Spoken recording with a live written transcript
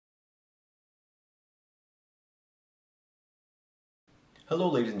Hello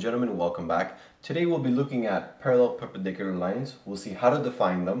ladies and gentlemen, welcome back. Today we'll be looking at parallel perpendicular lines. We'll see how to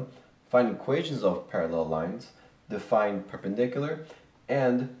define them, find equations of parallel lines, define perpendicular,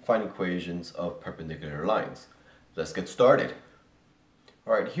 and find equations of perpendicular lines. Let's get started.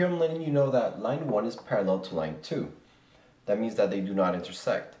 Alright, here I'm letting you know that line 1 is parallel to line 2. That means that they do not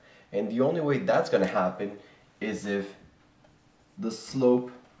intersect. And the only way that's going to happen is if the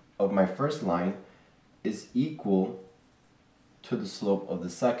slope of my first line is equal to the slope of the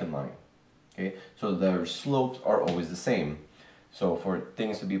second line. Okay, so their slopes are always the same. So for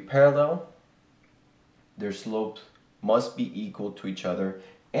things to be parallel, their slopes must be equal to each other,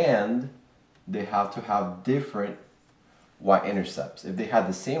 and they have to have different y-intercepts. If they had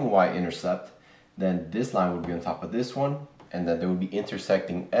the same y-intercept, then this line would be on top of this one, and then they would be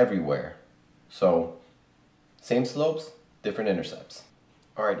intersecting everywhere. So same slopes, different intercepts.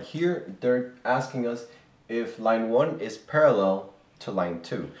 Alright, here they're asking us if line 1 is parallel to line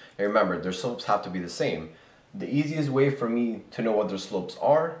 2. And remember, their slopes have to be the same. The easiest way for me to know what their slopes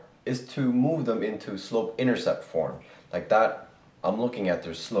are is to move them into slope-intercept form. Like that, I'm looking at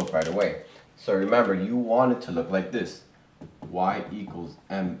their slope right away. So remember, you want it to look like this. Y equals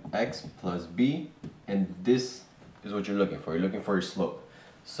mx plus b, and this is what you're looking for. You're looking for your slope.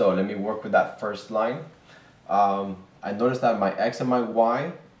 So let me work with that first line. I noticed that my x and my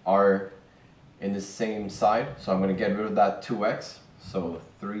y are in the same side, so I'm going to get rid of that 2x. So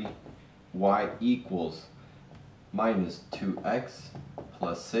 3y equals minus 2x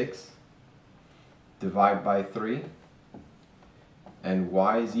plus 6, divide by 3, and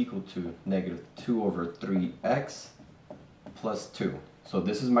y is equal to negative 2 over 3x plus 2. So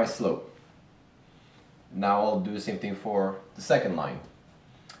this is my slope. Now I'll do the same thing for the second line.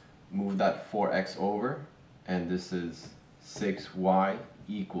 Move that 4x over, and this is 6y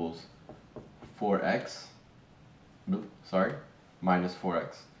equals 4x, minus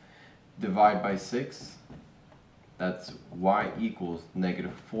 4x. Divide by 6, that's y equals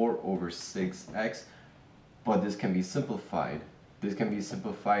negative 4 over 6x, but this can be simplified. This can be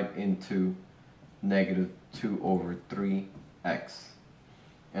simplified into negative 2 over 3x.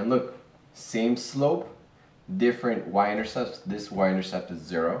 And look, same slope, different y-intercepts. This y-intercept is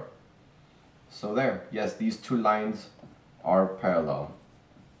 0. So there, yes, these two lines are parallel.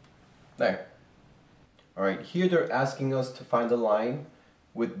 There. Alright, here they're asking us to find a line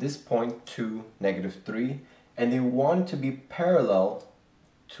with this point to negative 3, and they want to be parallel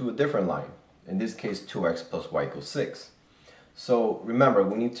to a different line. In this case, 2x plus y equals 6. So remember,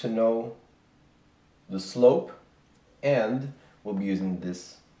 we need to know the slope, and we'll be using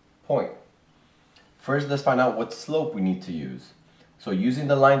this point. First, let's find out what slope we need to use. So using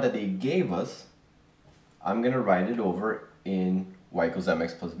the line that they gave us, I'm going to write it over in y equals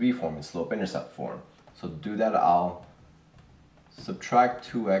mx plus b form, in slope-intercept form. So to do that, I'll subtract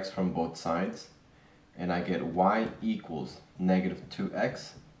 2x from both sides, and I get y equals negative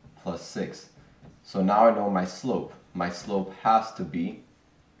 2x plus 6. So now I know my slope. My slope has to be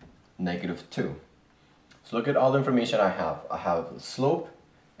negative 2. So look at all the information I have. I have a slope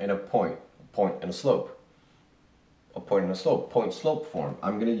and a point and a slope. A point and a slope, point-slope form.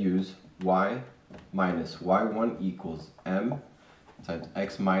 I'm going to use y minus y1 equals m times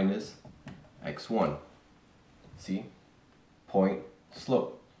x minus x1. See? Point,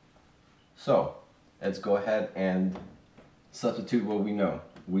 slope. So, let's go ahead and substitute what we know.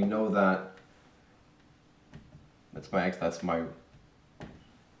 We know that that's my x, that's my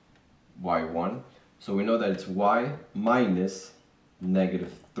y1. So we know that it's y minus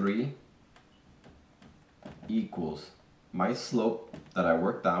negative 3 equals my slope that I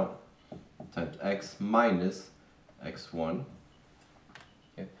worked out times x minus x1.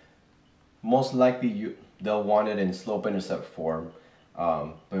 Okay. Most likely they'll want it in slope-intercept form,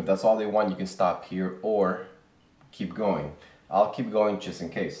 but if that's all they want, you can stop here or keep going. I'll keep going just in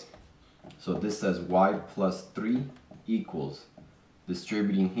case. So this says y plus 3 equals,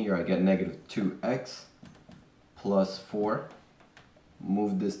 distributing here I get negative 2x plus 4.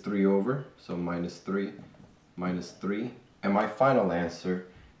 Move this 3 over, so minus 3, and my final answer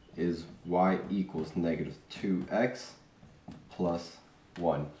is y equals negative 2x plus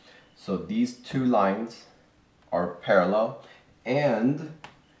 1. So these two lines are parallel, and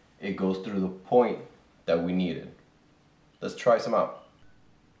it goes through the point that we needed. Let's try some out.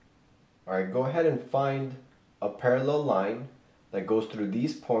 Alright, go ahead and find a parallel line that goes through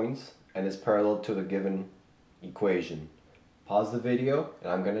these points and is parallel to the given equation. Pause the video,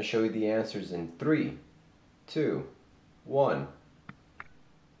 and I'm going to show you the answers in 3, 2, 1.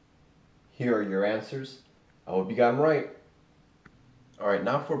 Here are your answers. I hope you got them right. Alright,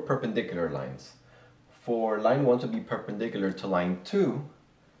 now for perpendicular lines. for line 1 to be perpendicular to line 2,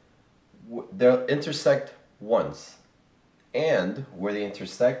 they'll intersect once. And where they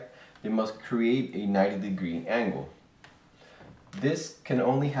intersect, they must create a 90-degree angle. This can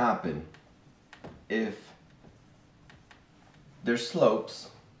only happen if their slopes,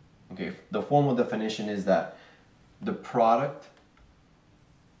 okay, the formal definition is that the product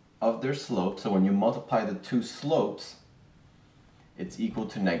of their slopes, so when you multiply the two slopes, it's equal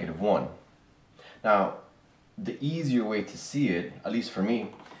to -1. Now, the easier way to see it, at least for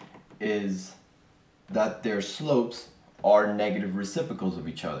me, is that their slopes are negative reciprocals of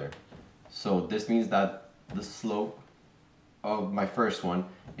each other. So this means that the slope of my first one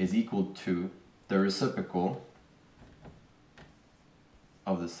is equal to the reciprocal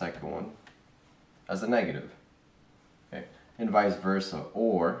of the second one as a negative. Okay? And vice versa,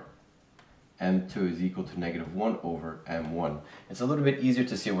 or m2 is equal to -1 over m1. It's a little bit easier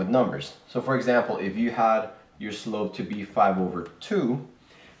to see it with numbers. So for example, if you had your slope to be 5 over 2,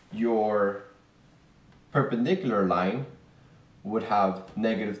 your perpendicular line would have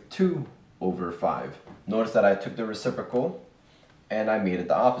 -2 over 5. Notice that I took the reciprocal and I made it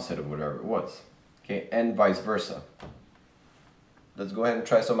the opposite of whatever it was. Okay, and vice versa. Let's go ahead and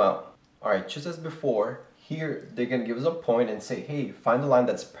try some out. Alright, just as before, here they're going to give us a point and say, hey, find the line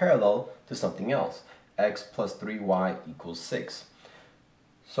that's parallel to something else. X plus 3y equals 6.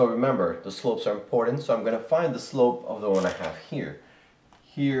 So remember, the slopes are important, so I'm going to find the slope of the one I have here.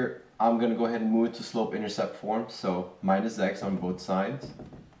 Here, I'm going to go ahead and move it to slope-intercept form, so minus x on both sides.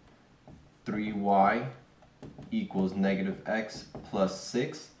 3y equals -x plus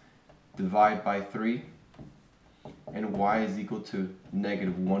 6. Divide by 3. And y is equal to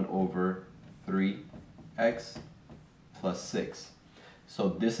 -1 over 3x plus 6. So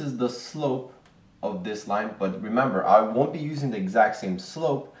this is the slope of this line, but remember, I won't be using the exact same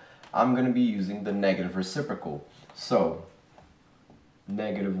slope. I'm going to be using the negative reciprocal. So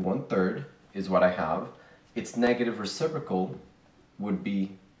 -1/3 is what I have. Its negative reciprocal would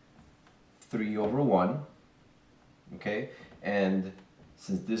be 3 over 1. Okay, and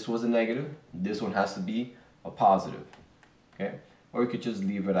since this was a negative, this one has to be a positive. Okay, or you could just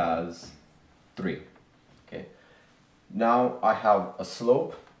leave it as 3. Okay, now I have a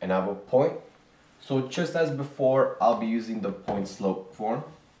slope and I have a point. So just as before, I'll be using the point slope form.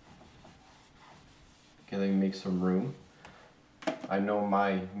 Okay, let me make some room. I know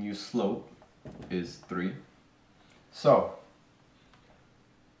my new slope is 3. So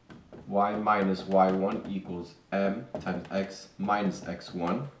y minus y1 equals m times x minus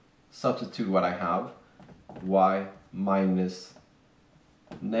x1. Substitute what I have. Y minus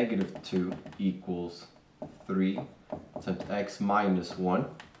 -2 equals 3 times x minus 1.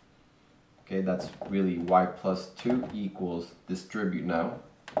 Okay, that's really y plus 2 equals, distribute now,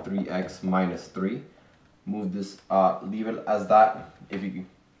 3x minus 3. Move this, leave it as that if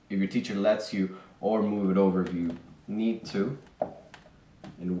your teacher lets you, or move it over if you need to.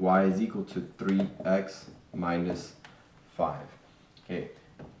 And y is equal to 3x minus 5. Okay,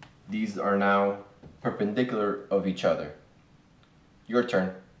 these are now perpendicular of each other. Your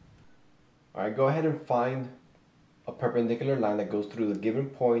turn. Alright, go ahead and find a perpendicular line that goes through the given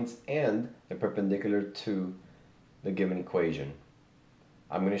points and the perpendicular to the given equation.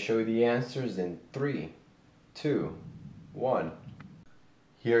 I'm going to show you the answers in 3, 2, 1.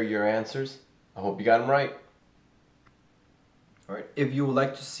 Here are your answers. I hope you got them right. Alright, if you would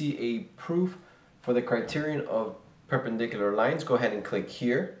like to see a proof for the criterion of perpendicular lines, go ahead and click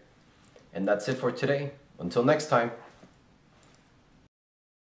here. And that's it for today. Until next time.